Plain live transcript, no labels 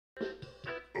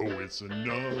Oh, it's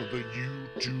another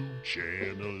YouTube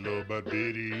channel about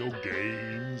video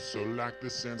games. So like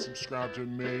this and subscribe to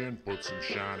me and put some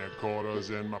shiny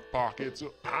quarters in my pocket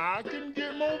so I can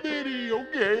get more video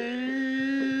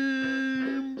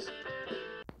games.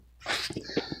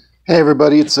 Hey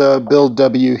everybody, it's Bill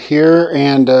W here,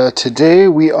 and today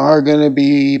we are going to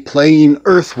be playing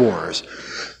Earth Wars.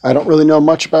 I don't really know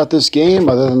much about this game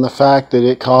other than the fact that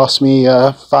it cost me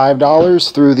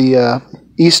 $5 through the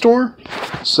e-store.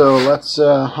 So let's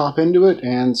hop into it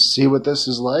and see what this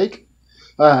is like.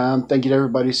 Thank you to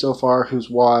everybody so far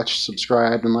who's watched,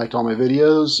 subscribed, and liked all my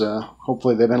videos.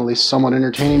 Hopefully they've been at least somewhat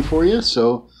entertaining for you,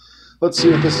 so let's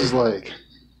see what this is like.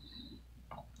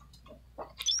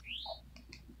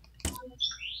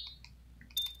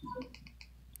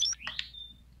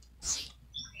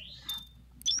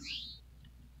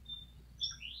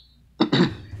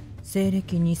 In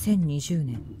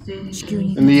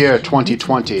the year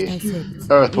 2020,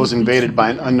 Earth was invaded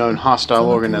by an unknown hostile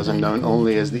organism known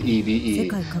only as the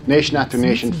EBE. Nation after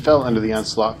nation fell under the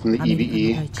onslaught from the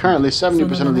EBE. Currently,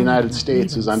 70% of the United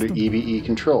States is under EBE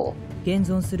control.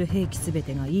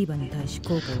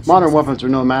 Modern weapons are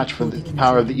no match for the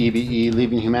power of the EBE,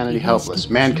 leaving humanity helpless.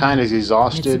 Mankind is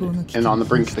exhausted and on the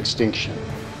brink of extinction.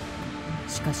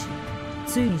 But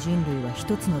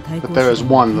there is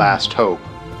one last hope.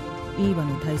 By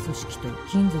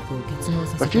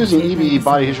fusing EBE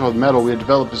body tissue with metal, we have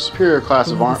developed a superior class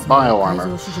of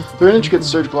bioarmor. Through an intricate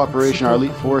surgical operation, our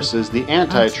elite forces, the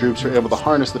Anti troops, are able to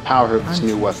harness the power of this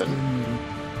new weapon.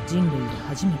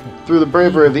 Through the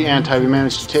bravery of the Anti, we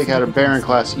managed to take out a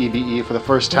Baron-class EBE for the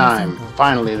first time.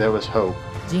 Finally, there was hope.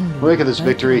 In the wake of this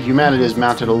victory, humanity has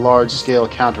mounted a large-scale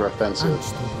counteroffensive.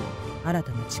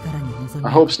 Our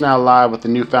hopes now lie with the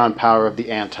newfound power of the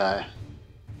Anti.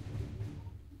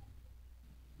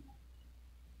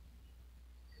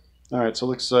 Alright, so it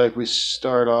looks like we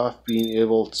start off being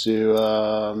able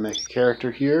to make a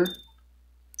character here.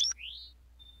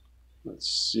 Let's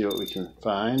see what we can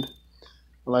find.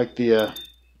 I like the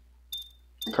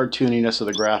cartooniness of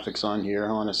the graphics on here,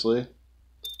 honestly.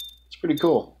 It's pretty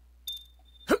cool.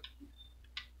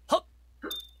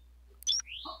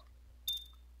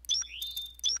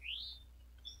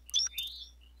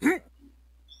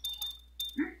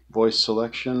 Voice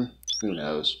selection? Who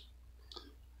knows?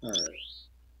 Alright.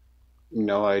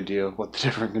 No idea what the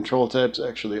different control types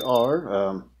actually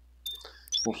are.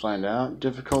 We'll find out.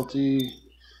 Difficulty,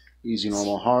 easy,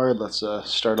 normal, hard. Let's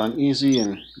start on easy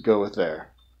and go with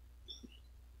there.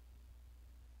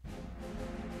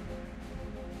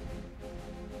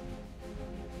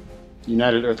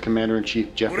 United Earth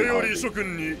Commander-in-Chief Jeffrey Harvey.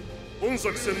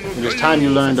 It is time you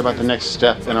learned about the next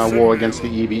step in our war against the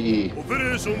EBE.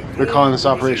 We're calling this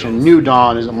operation New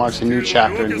Dawn as it marks a new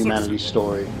chapter in humanity's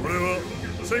story.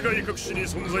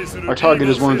 Our target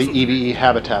is one of the EBE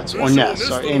habitats, or nests.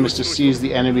 Our aim is to seize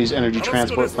the enemy's energy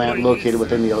transport plant located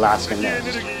within the Alaska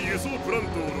nest.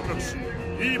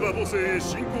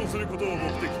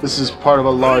 This is part of a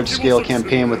large-scale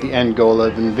campaign with the end goal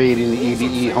of invading the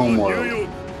EBE homeworld.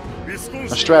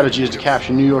 Our strategy is to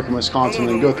capture New York and Wisconsin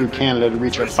and go through Canada to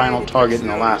reach our final target in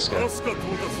Alaska.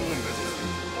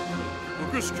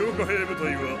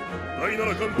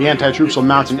 The anti-troops will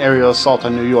mount an aerial assault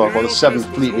on New York while the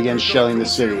 7th Fleet begins shelling the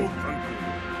city.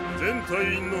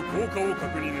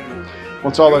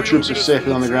 Once all our troops are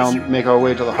safely on the ground, make our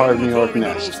way to the heart of New York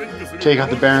nest. Take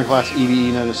out the Baron-class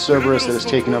EBE known as Cerberus that has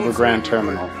taken over Grand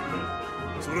Terminal.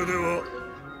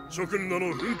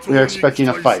 We are expecting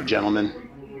a fight, gentlemen.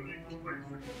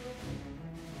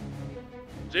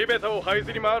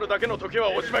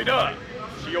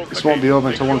 This won't be over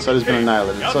until one side has been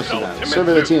annihilated. Such event.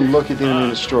 Survey the team, locate the enemy,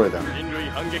 and destroy them. And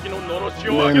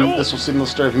then this will signal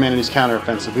the start of humanity's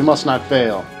counteroffensive. We must not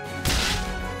fail.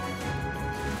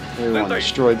 Everyone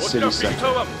destroyed city center.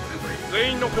 So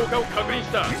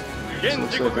it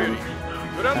looks like I'm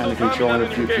kind of controlling a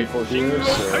few people here.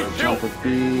 So jump with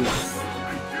B.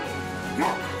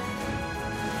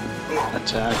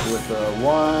 Attack with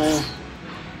Y.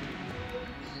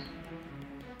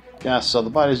 Gas cell. The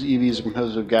body's EVs are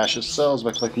composed of gaseous cells.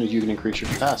 By collecting these, you can increase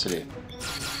your capacity.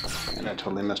 And I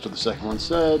totally messed with the second one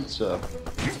said, so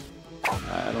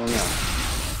I don't know.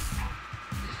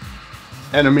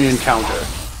 Enemy encounter.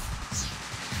 Let's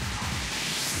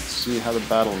see how the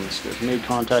battle in this goes. Made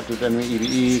contact with enemy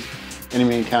EBE.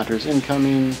 Enemy encounter is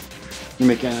incoming. You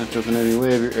make contact with an enemy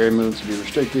wave. Your area movements will be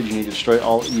restricted. You need to destroy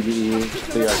all EBE.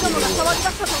 They are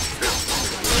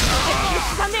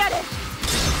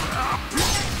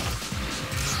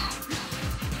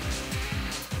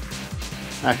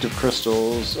Active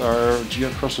crystals are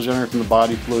crystals generated from the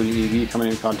body fluid EBE coming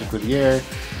in contact with the air.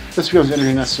 This becomes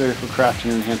energy necessary for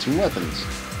crafting and enhancing weapons.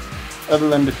 Other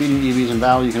than defeating EBEs in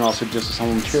battle, you can also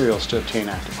disassemble materials to obtain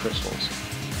active crystals.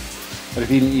 By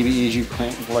defeating EBEs, you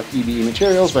can collect EBE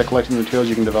materials. By collecting the materials,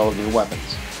 you can develop new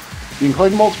weapons. You can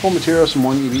collect multiple materials from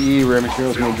one EBE. Rare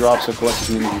materials may drop, so collect as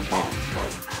many as you can.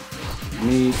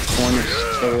 Meat,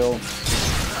 cornice, tail.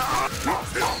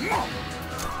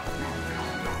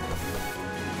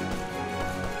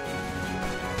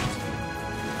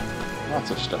 Lots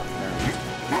of stuff there.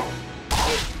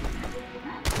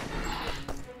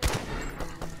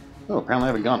 Oh, apparently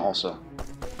I have a gun also.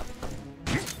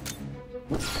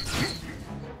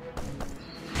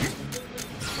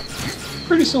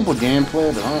 Pretty simple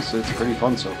gameplay, but honestly it's pretty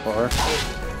fun so far.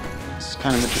 It's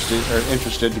kind of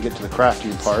interested to get to the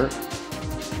crafting part.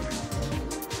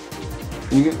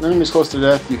 When you get enemies close to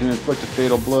death, you can inflict a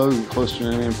fatal blow. You get close to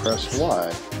an enemy and press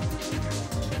Y.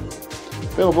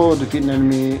 Fatal blow will defeat an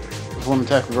enemy with one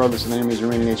attack regardless of the enemy's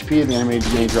remaining HP. The enemy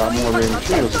may drop more rare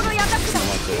materials. Something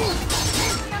like this.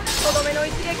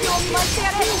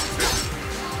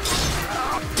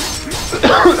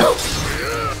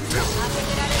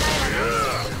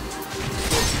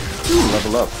 Ooh,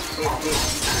 level up.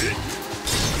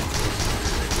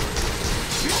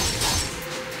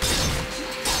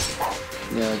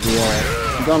 Yeah,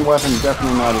 the gun weapon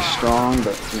definitely not as strong,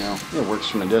 but you know, it works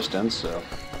from a distance, so.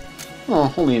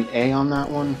 Oh, only an A on that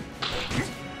one.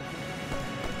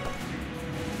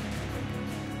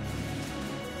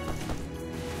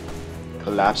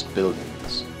 Collapsed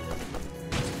buildings.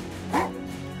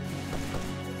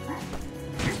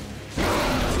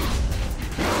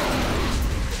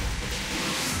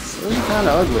 Those are kind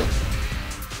of ugly.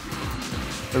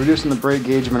 By reducing the break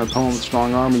gauge of an opponent with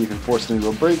strong armor, you can force them into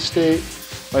a break state.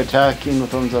 By attacking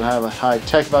with weapons that have a high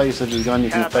tech value, such as gun,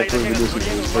 you can effectively reduce the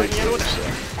break gauge.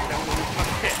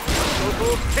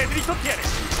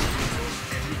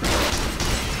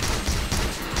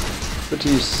 But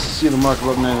to see the mark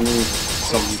of an enemy,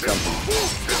 something.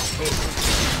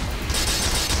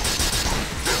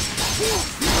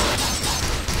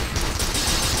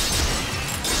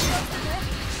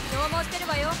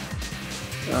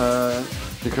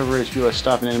 Recover HP by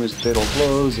stopping enemies with fatal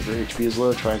blows. If your HP is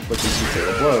low, try inflicting some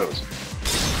fatal blows.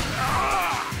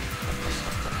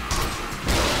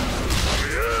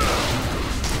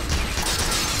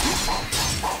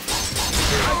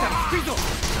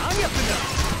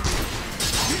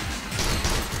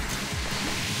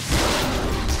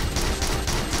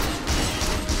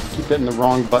 Keep hitting the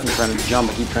wrong button trying to jump.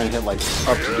 I keep trying to hit like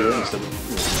up to do it instead of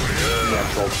the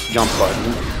actual jump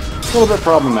button. A little bit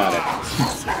problematic.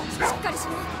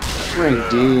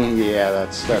 Rank D, yeah,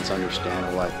 that's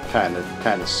understandable. I kind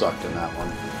of sucked in that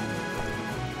one.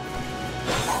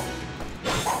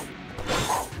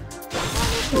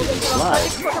 You can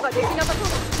slide.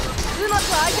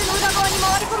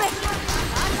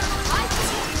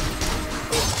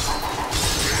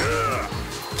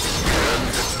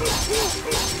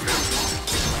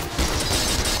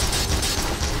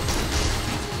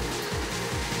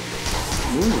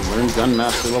 Ooh, learn Gun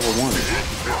Master level 1.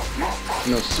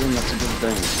 No, soon that's a good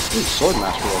thing. Ooh, Sword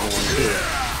Master level 1 too.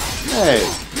 Hey,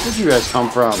 where'd you guys come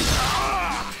from?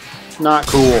 Not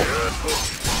cool.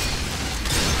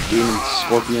 Demon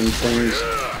scorpion things.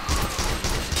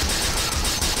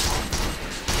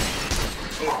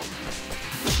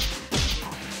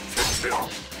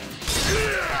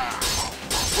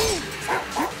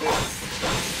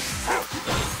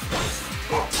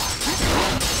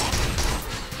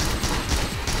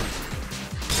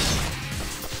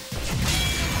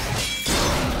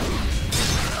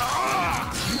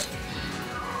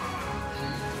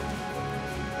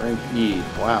 Rank E.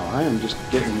 Wow, I am just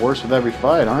getting worse with every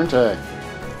fight, aren't I?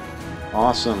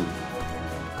 Awesome.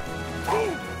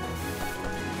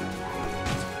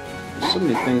 There's so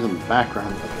many things in the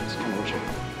background that it's kind of wish I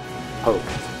could poke,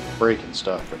 break and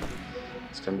stuff, but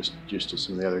it's kind of just used to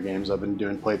some of the other games I've been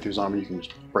doing playthroughs on where you can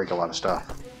just break a lot of stuff.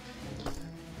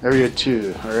 Area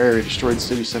 2, or Area Destroyed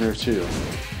City Center 2.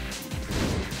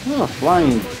 Oh,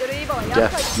 flying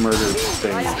death murder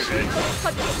things.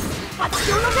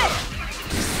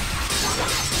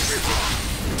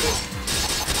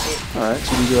 Alright,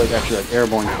 so you can do like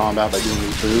airborne combat by doing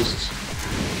these boosts.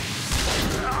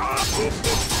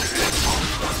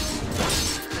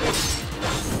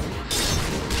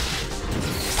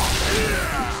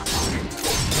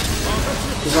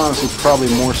 There's honestly probably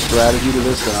more strategy to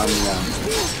this than I'm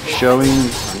showing.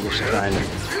 I'm just trying to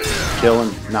kill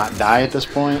and not die at this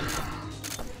point.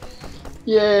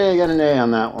 Yay, I got an A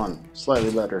on that one.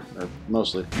 Slightly better, or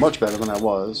mostly, much better than I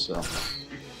was, so.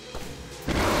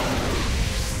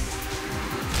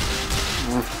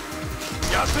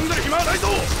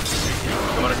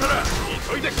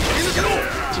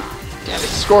 Damn it,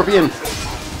 Scorpion!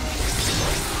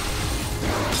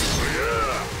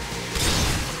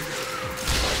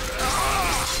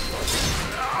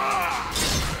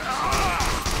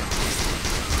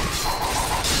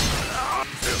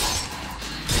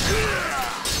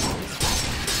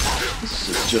 This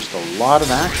is just a lot of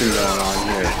action going on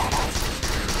here.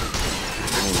 I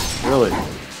mean, really.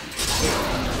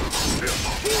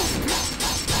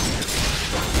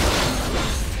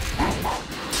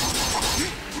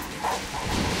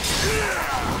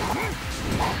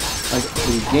 Like,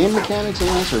 the game mechanics in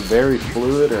this are very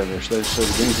fluid, or they're sort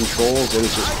of game controls. It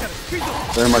is just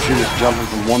very much you're just jumping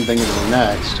from one thing to the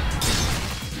next.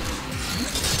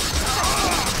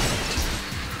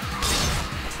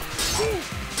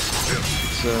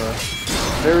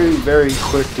 It's very, very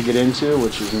quick to get into,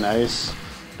 which is nice.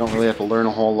 Don't really have to learn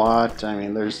a whole lot. I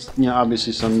mean, there's, you know,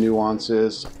 obviously some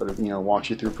nuances, but, you know, walks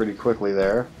you through pretty quickly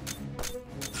there.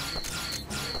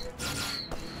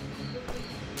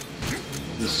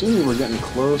 I'm assuming we're getting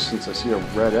close since I see a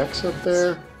red X up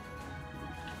there.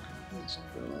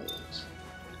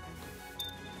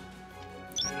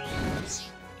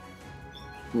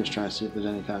 I'm just trying to see if there's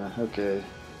any kind of... Okay.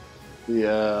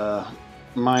 The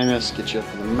minus gets you up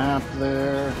to the map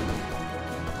there.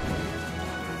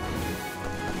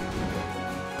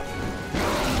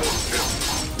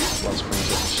 Plus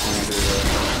brings up the standard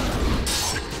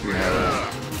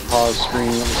pause screen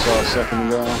that we saw a second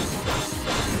ago.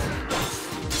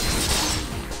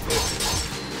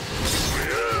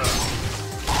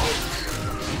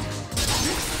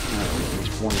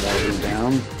 One more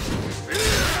down.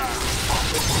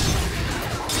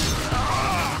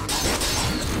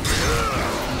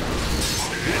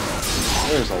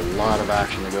 There's a lot of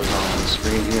action that goes on the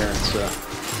screen here. It's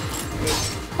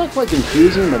not quite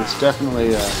confusing, but it's definitely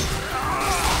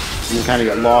you kind of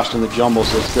get lost in the jumble.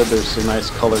 So it's good. There's some nice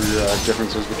color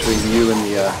differences between you and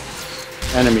the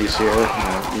enemies here.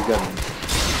 You've got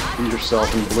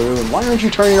yourself in blue, and why aren't you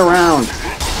turning around?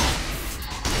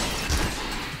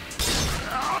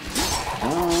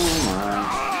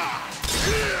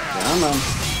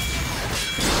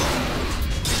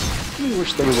 I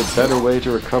wish there was a better way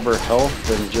to recover health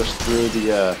than just through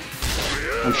the,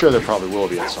 I'm sure there probably will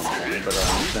be at some point, but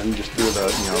then just through the,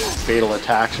 you know, fatal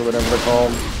attacks or whatever they're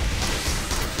called.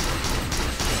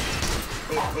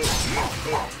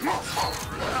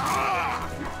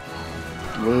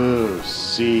 Ooh,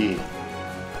 C.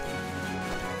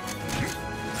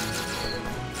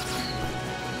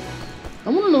 I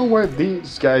want to know where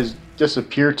these guys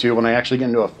disappear to when I actually get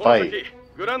into a fight.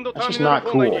 That's just not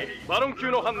cool.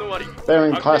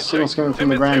 Baron, class signals coming from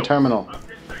the Grand Terminal.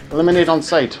 Eliminate on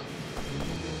sight.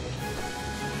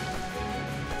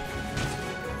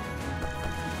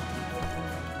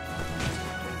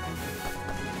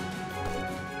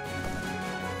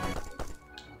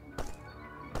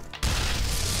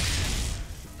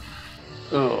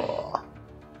 Ugh.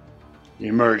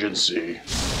 Emergency.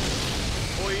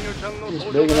 He's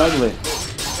big and ugly.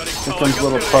 Here comes a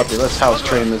little puppy. Let's house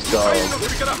train this dog.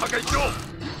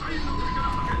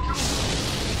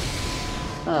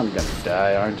 I'm gonna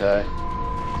die, aren't I? I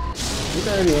think I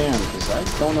already am, because I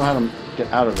don't know how to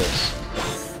get out of this.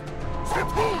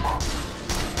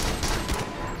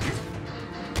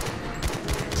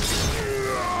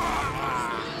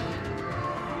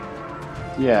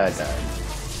 Yeah, I died.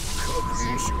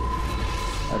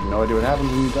 I have no idea what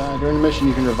happens when you die. During the mission,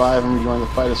 you can revive and rejoin the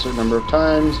fight a certain number of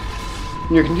times.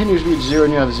 When your continues to reach 0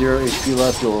 and you have 0 HP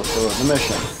left, you'll fill in the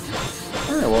mission.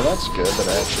 Alright, well that's good that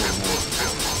I actually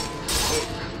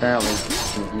apparently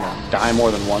can, you know, die more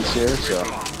than once here, so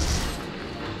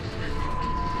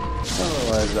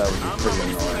otherwise that would be pretty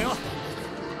annoying.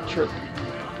 Sure.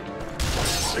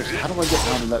 So how do I get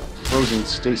out of that frozen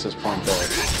stasis point there?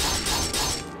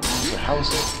 So how is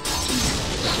it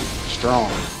so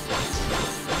strong?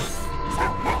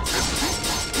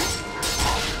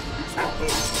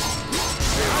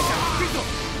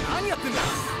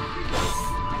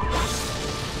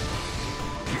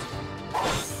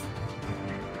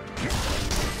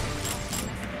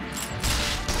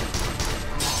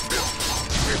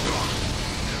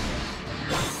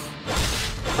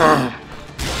 I'm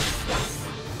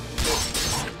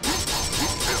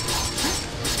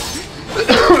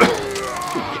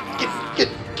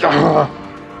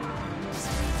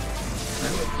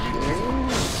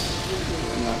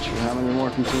not sure how many more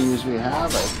continues we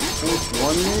have. I think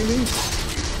one maybe?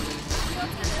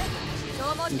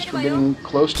 At least we're getting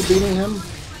close to beating him.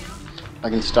 I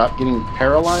can stop getting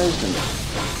paralyzed and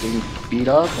getting beat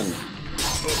up and...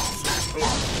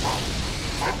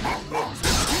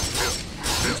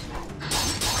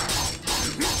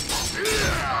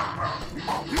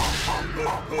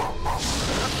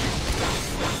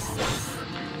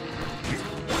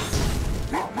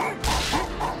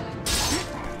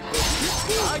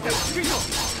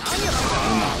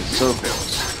 So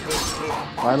close.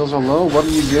 Vitals are low. What are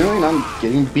you doing? I'm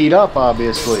getting beat up,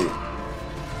 obviously.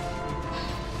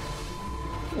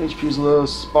 HP's low.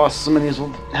 Boss summonings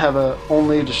will have a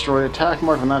only destroy attack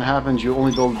mark. When that happens, you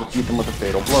only be able to defeat them with a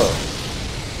fatal blow.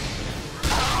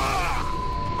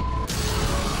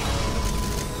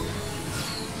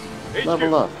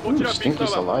 Level up. Ooh, stinky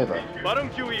saliva.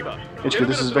 HQ,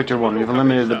 this is Victor 1. We've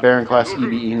eliminated the Baron class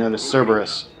EBE known as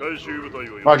Cerberus.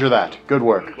 Roger that. Good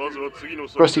work.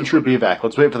 Requesting troop evac.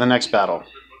 Let's wait for the next battle.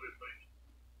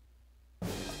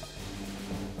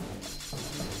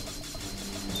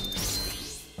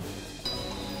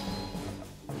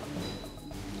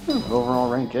 Overall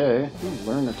rank A.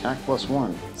 Learn attack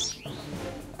 +1.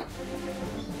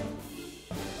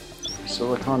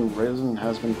 Silicon resin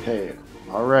has been paid.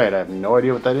 Alright, I have no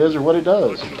idea what that is or what it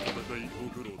does.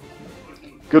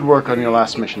 Good work on your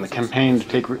last mission. The campaign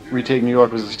to retake New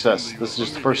York was a success. This is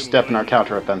just the first step in our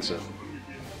counteroffensive.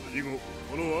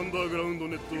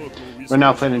 We're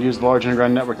now planning to use the large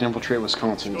underground network to infiltrate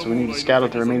Wisconsin, so we need to scout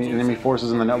out the remaining enemy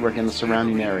forces in the network and the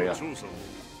surrounding area.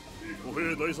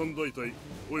 The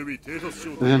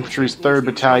infantry's 3rd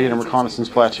Battalion and reconnaissance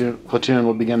platoon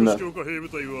will begin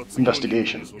the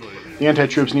investigation. The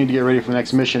anti-troops need to get ready for the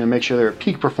next mission and make sure they're at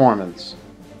peak performance.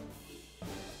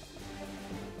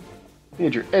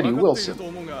 Major Eddie Wilson.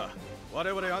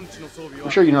 I'm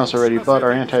sure you know this already, but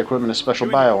our anti-equipment is special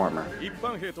bioarmor.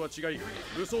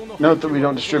 Note that we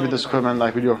don't distribute this equipment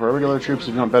like we do for our regular troops.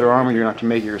 If you want better armor, you're going to have to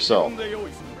make it yourself.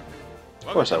 Of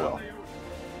course I will.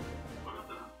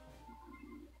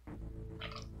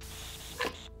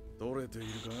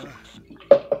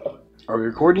 Are we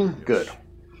recording? Good.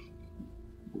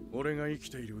 I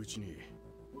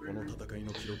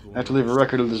have to leave a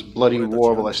record of this bloody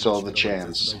war while I still have the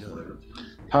chance. The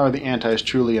power of the Anti is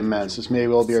truly immense. This may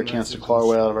well be our chance to claw our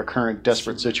way out of our current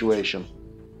desperate situation.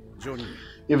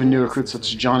 Even new recruits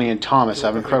such as Johnny and Thomas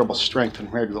have incredible strength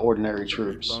compared to the ordinary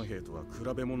troops.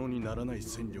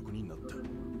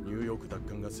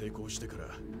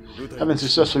 Having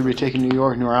successfully retaken New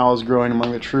York, morale is growing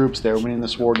among the troops. They are winning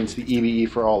this war against the EBE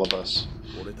for all of us.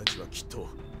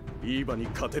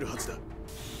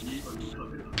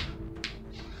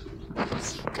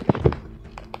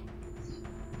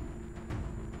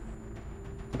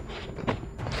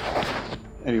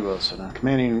 Eddie Wilson, a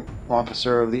commanding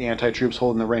officer of the anti-troops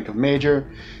holding the rank of Major.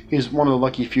 He's one of the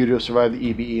lucky few to have survived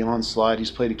the EBE onslaught. He's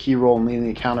played a key role in leading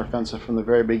the counteroffensive from the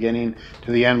very beginning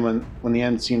to the end when the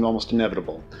end seemed almost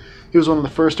inevitable. He was one of the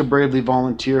first to bravely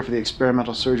volunteer for the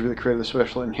experimental surgery that created the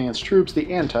Special Enhanced Troops,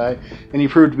 the Anti, and he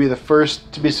proved to be the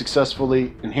first to be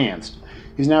successfully enhanced.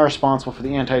 He's now responsible for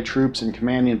the anti-troops and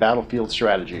commanding battlefield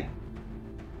strategy.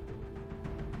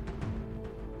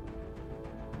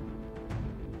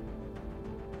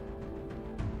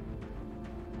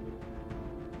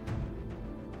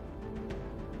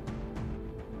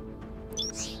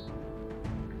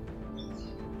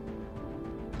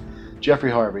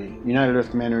 Jeffrey Harvey, United Earth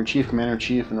Commander-in-Chief,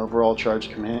 and overall charge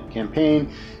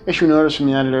campaign. Issue notice from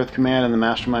the United Earth Command and the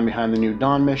mastermind behind the New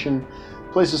Dawn mission.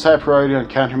 Places high priority on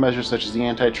countermeasures such as the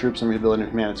anti-troops and rebuilding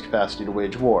humanitarian's capacity to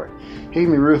wage war. He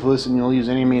can be ruthless and you'll use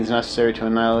any means necessary to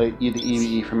annihilate the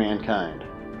EBE for mankind.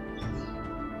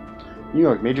 New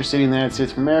York, major city in the United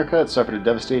States of America. It suffered a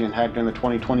devastating attack during the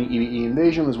 2020 EBE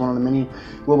invasion. It was one of the many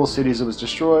global cities that was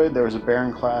destroyed. There was a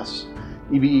Baron class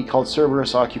EBE called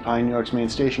Cerberus occupying New York's main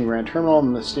station, Grand Terminal,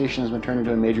 and the station has been turned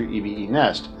into a major EBE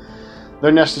nest.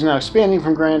 Their nest is now expanding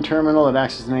from Grand Terminal. It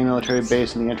acts as the main military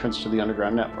base and the entrance to the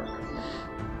underground network.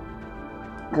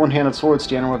 One-handed swords,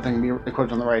 standard weapon can be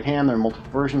equipped on the right hand. There are multiple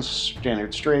versions,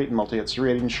 standard straight and multi-hit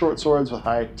serrating short swords with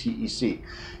high TEC. You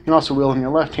can also wield in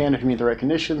your left hand if you meet the right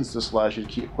conditions. This allows you to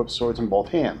keep equipped swords in both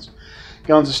hands.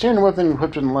 Guns, a standard weapon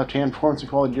equipped in the left hand. Performance and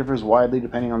quality differs widely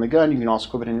depending on the gun. You can also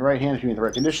equip it in your right hand if you meet the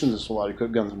right conditions. This will allow you to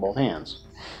equip guns in both hands.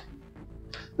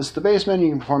 This is the base menu.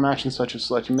 You can perform actions such as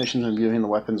selecting missions and viewing the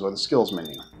weapons or the skills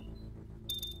menu.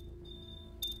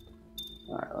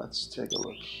 Alright, let's take a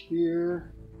look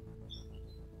here.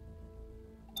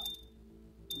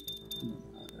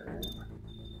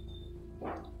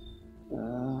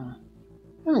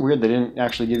 Weird they didn't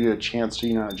actually give you a chance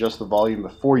to, adjust the volume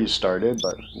before you started,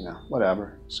 but,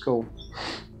 whatever. It's cool.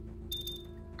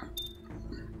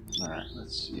 Alright,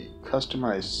 let's see.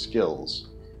 Customize skills.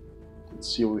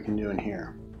 Let's see what we can do in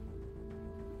here.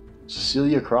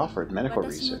 Cecilia Crawford, medical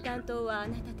research.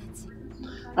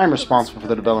 I'm responsible for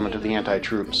the development of the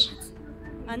anti-troops.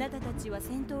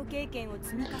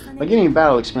 By gaining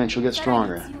battle experience, you'll get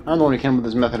stronger. I'm the one who came up with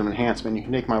this method of enhancement. You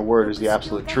can take my word as the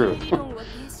absolute truth.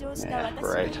 Yeah,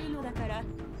 right.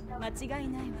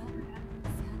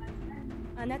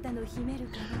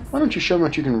 Why don't you show me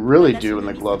what you can really do when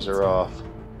the gloves are off?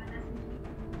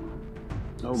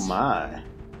 Oh my.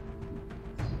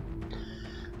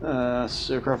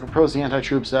 So Crawford pros the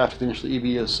anti-troops after the initial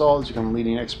EBE assault has become a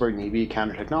leading expert in EBE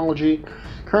counter-technology.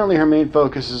 Currently, her main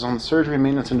focus is on the surgery,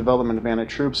 maintenance, and development of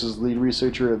anti-troops. As the lead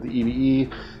researcher of the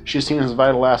EBE, she is seen as a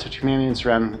vital asset to humanity and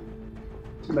surrounding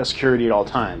by security at all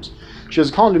times. She has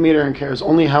a calm demeanor and cares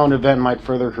only how an event might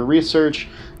further her research.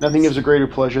 Nothing gives her greater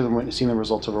pleasure than witnessing the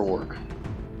results of her work.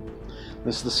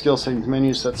 This is the skill settings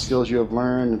menu. Set skills you have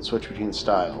learned and switch between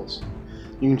styles.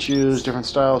 You can choose different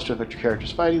styles to affect your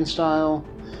character's fighting style.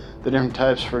 The different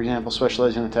types, for example,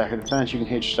 specializing in attack or defense, you can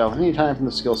change your style at any time from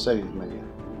the skill settings menu.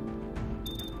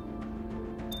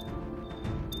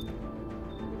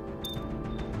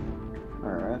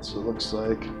 Alright, so it looks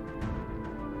like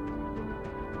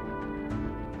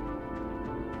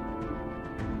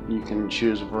you can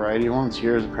choose a variety of ones.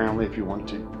 Here's apparently if you want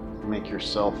to make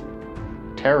yourself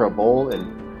terrible,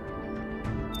 and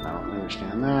I don't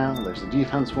understand that. There's the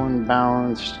defense one,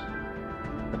 balanced,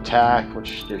 attack,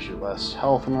 which gives you less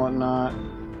health and whatnot,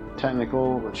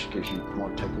 technical, which gives you more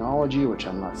technology, which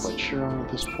I'm not quite sure on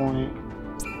at this point.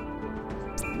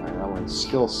 Alright, now we're in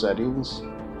skill settings.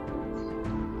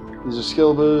 These are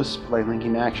skill boosts. By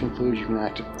linking action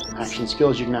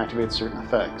skills, you can activate certain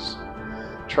effects.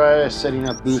 Try setting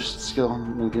up boost skill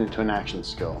and linking it to an action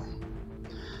skill.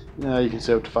 You can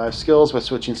set up to 5 skills. By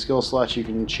switching skill slots, you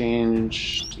can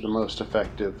change to the most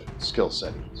effective skill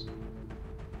settings.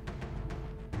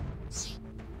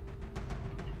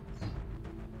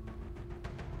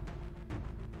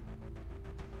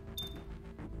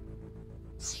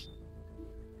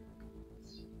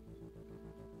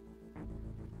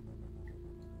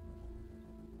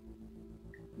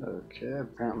 Okay,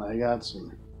 apparently I got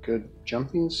some good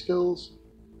jumping skills.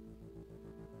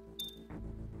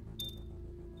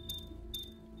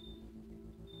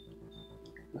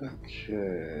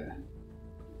 Okay.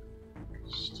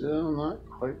 Still not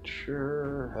quite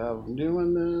sure how I'm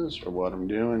doing this or what I'm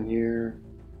doing here.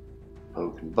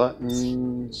 Poking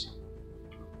buttons.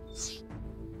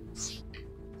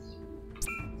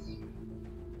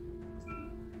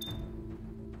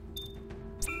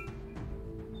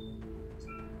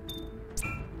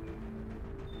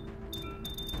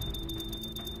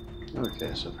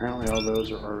 Okay, so apparently all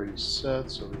those are already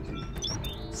set, so we can...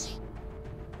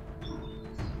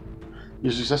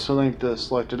 You successfully linked the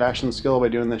selected action skill. By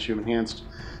doing this, you've enhanced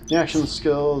the action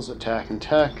skills, attack, and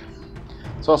tech.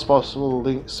 It's also possible to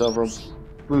link several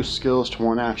boost skills to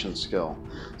one action skill.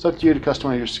 It's up to you to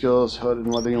customize your skills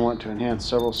and whether you want to enhance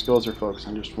several skills or focus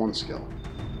on just one skill.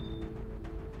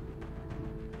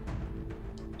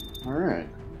 Alright.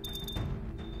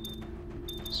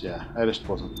 So yeah, I just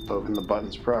wasn't poking the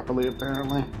buttons properly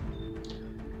apparently.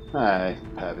 I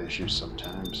have issues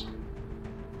sometimes.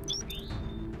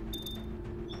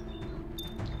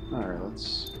 Alright,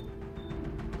 let's...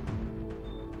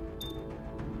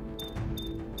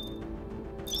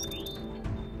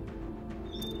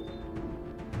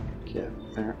 Okay,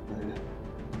 apparently...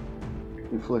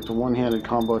 Inflict a one-handed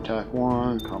combo attack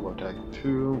 1, combo attack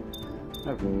 2. I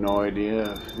have no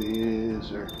idea if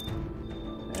these are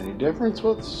any difference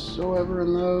whatsoever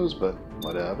in those, but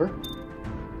whatever.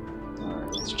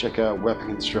 Alright, let's check out weapon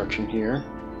construction here.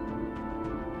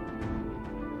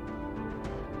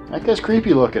 That guy's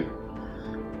creepy looking.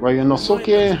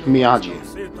 Ryanosuke Miyagi.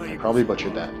 I probably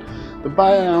butchered that. The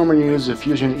bioarmor uses a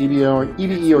fusion of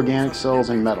EBE organic cells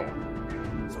and metal.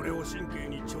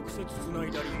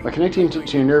 By connecting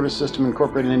to your nervous system and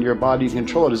incorporating it into your body, you can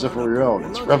control it as if it were your own.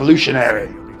 It's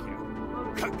revolutionary!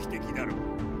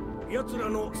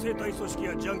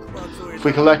 If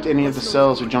we collect any of the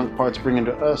cells or junk parts bring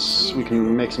into us, we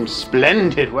can make some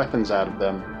splendid weapons out of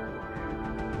them.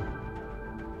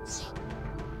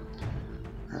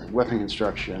 Weapon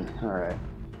construction. Alright.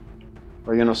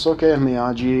 Ryanosuke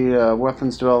Miyagi,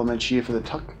 weapons development chief of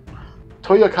the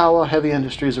Toyokawa Heavy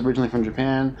Industries, originally from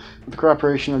Japan. With the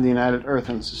cooperation of the United Earth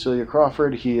and Cecilia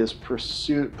Crawford, he has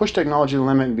pushed technology to the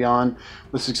limit and beyond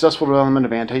with successful development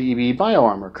of anti-EBE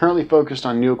bioarmor. Currently focused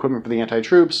on new equipment for the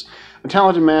anti-troops, a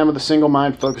talented man with a single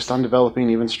mind focused on developing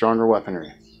even stronger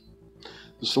weaponry.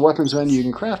 This is the weapons menu. You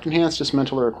can craft, enhance,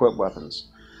 dismantle, or equip weapons.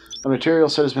 A material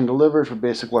set has been delivered for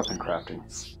basic weapon crafting.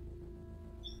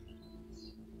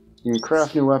 You can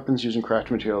craft new weapons using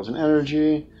crafted materials and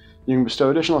energy. You can bestow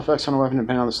additional effects on a weapon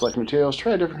depending on the selected materials.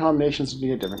 Try different combinations to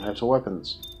get different types of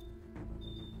weapons.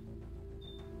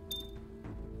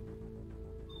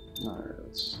 Alright,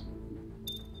 let's...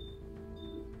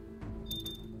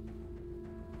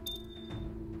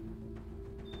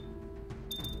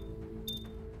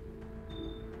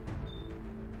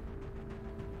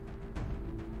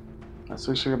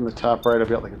 So up in the top right, I've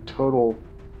got like a total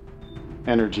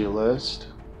energy list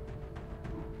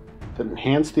that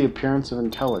enhance the appearance of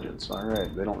intelligence.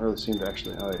 Alright, they don't really seem to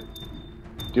actually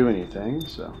do anything,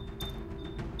 so...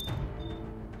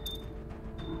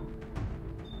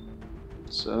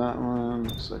 So that one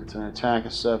looks like it's an attack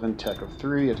of 7, tech of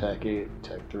 3, attack 8,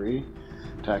 tech 3,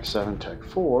 attack 7, tech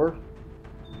 4.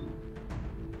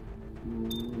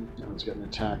 That one's got an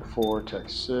attack 4, tech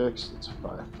 6, it's a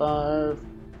 5-5.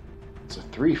 It's a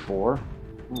 3-4.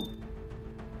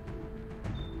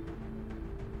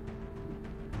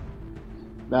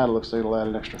 That looks like it'll add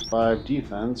an extra 5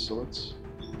 defense, so let's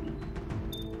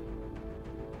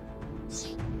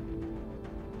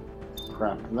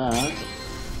crap that.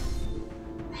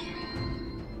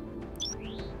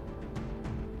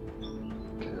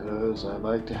 Because I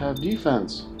like to have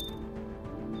defense.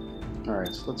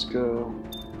 Alright, so let's go.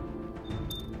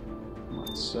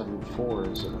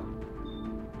 7-4 is a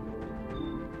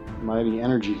mighty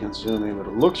energy consuming, but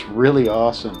it looks really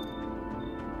awesome.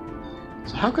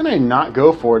 So how can I not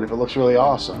go for it if it looks really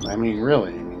awesome? I mean,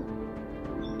 really.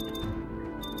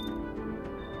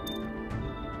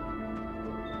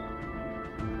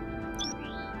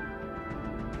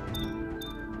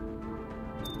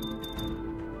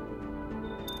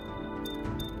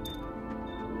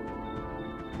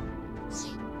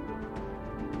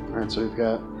 Alright, so we've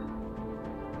got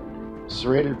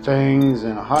serrated fangs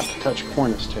and a hot to touch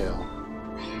cornice tail.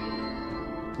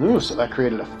 Ooh, so that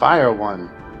created a fire one.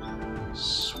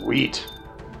 Sweet.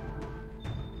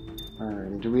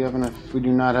 Alright, do we have enough? We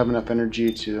do not have enough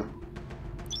energy to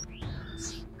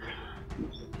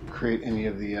create any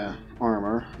of the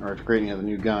armor, or to create any of the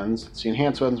new guns. Let's see,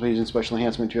 enhanced weapons by using special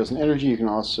enhancement materials and energy. You can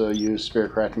also use spare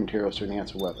crafting materials to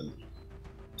enhance a weapon.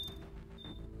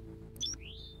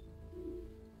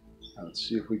 Now, let's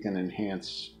see if we can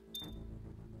enhance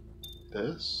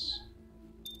this.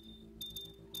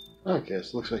 Okay, so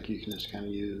it looks like you can just kind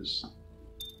of use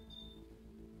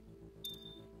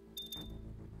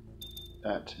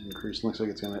that to increase. Looks like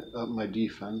it's going to up my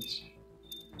defense.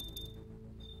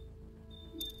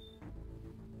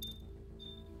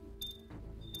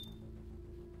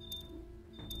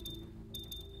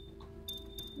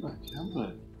 Okay, I'm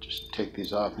going to just take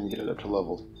these off and get it up to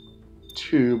level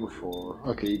 2 before...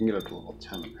 Okay, you can get up to level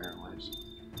 10 apparently. So.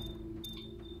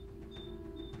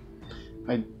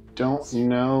 I don't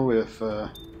know if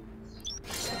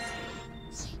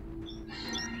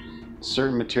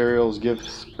certain materials give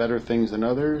better things than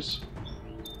others.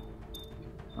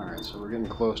 Alright, so we're getting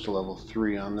close to level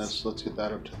 3 on this. Let's get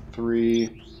that up to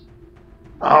 3.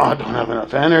 Oh, I don't have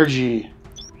enough energy!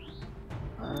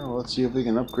 Alright, well, let's see if we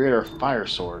can upgrade our fire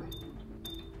sword.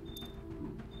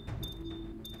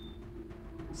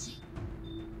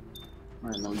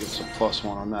 Alright, and then we get some +1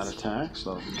 on that attack,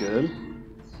 so that'll be good.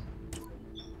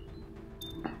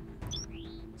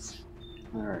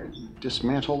 Alright,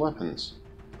 dismantle weapons.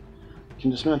 You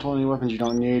can dismantle any weapons you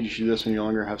don't need. You should do this when you no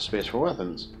longer have space for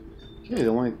weapons. Okay, the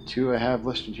only 2 I have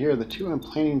listed here are the 2 I'm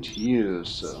planning to use,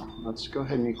 so let's go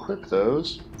ahead and equip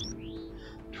those.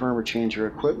 Confirm or change your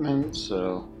equipment,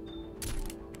 so...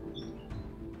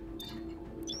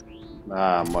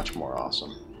 much more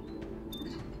awesome.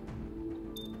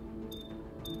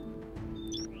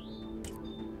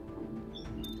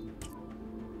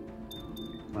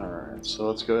 Alright, so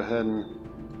let's go ahead and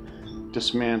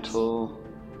dismantle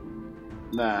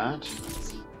that.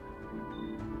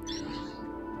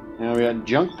 Now we got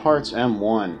junk parts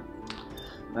M1.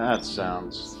 That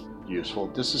sounds useful.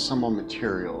 Disassemble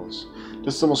materials.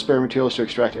 Disassemble spare materials to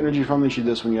extract energy from them. You should do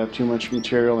this when you have too much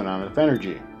material and not enough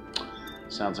energy.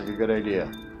 Sounds like a good idea.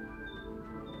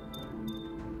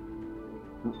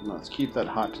 Let's keep that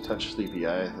hot to touch sleepy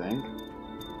eye, I think.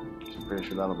 I'm pretty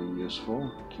sure that'll be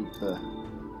useful. Keep the...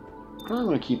 Probably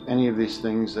want to keep any of these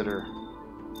things that are...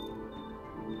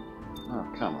 Oh,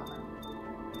 come on.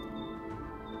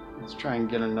 Let's try and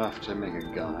get enough to make a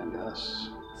gun, I guess.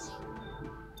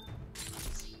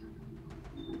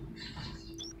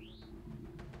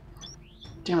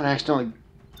 Damn it, I accidentally...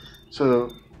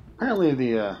 So, apparently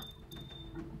the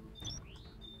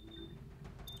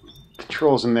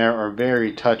controls in there are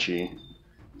very touchy.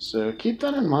 So keep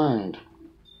that in mind.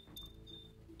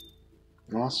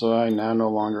 Also, I now no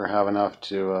longer have enough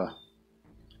to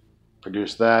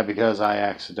produce that because I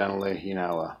accidentally, you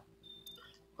know,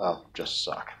 well, just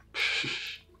suck.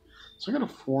 So I got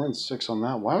a 4 and 6 on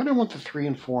that. Why would I want the 3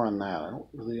 and 4 on that? I don't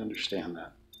really understand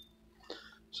that.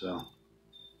 So,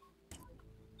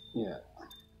 Yeah.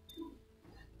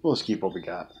 We'll just keep what we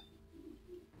got.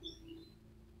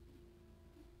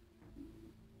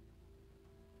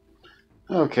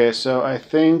 Okay, so I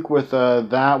think with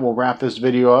that, we'll wrap this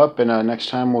video up, and next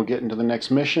time we'll get into the next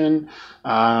mission.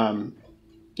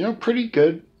 Pretty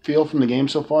good feel from the game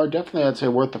so far. Definitely, I'd say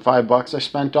worth the $5 I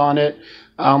spent on it.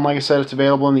 Like I said, it's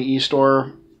available in the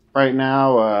e-store right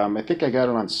now. I think I got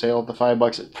it on sale at the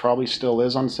 $5. It probably still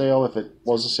is on sale if it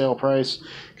was a sale price,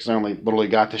 because I only literally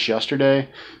got this yesterday.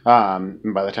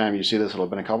 And by the time you see this, it'll have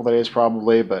been a couple of days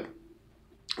probably, but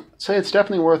I'd say it's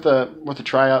definitely worth a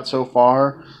try out so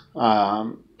far.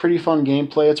 Pretty fun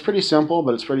gameplay. It's pretty simple,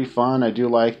 but it's pretty fun. I do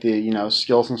like the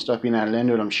skills and stuff being added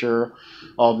into it. I'm sure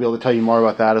I'll be able to tell you more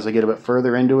about that as I get a bit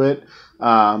further into it.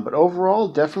 But overall,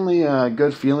 definitely a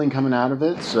good feeling coming out of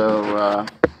it. So,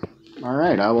 all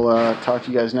right, I will talk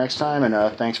to you guys next time.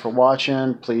 And thanks for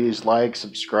watching. Please like,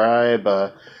 subscribe.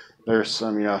 There's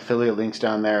some affiliate links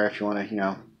down there if you want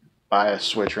to buy a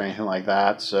Switch or anything like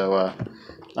that. So,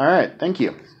 all right, thank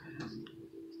you.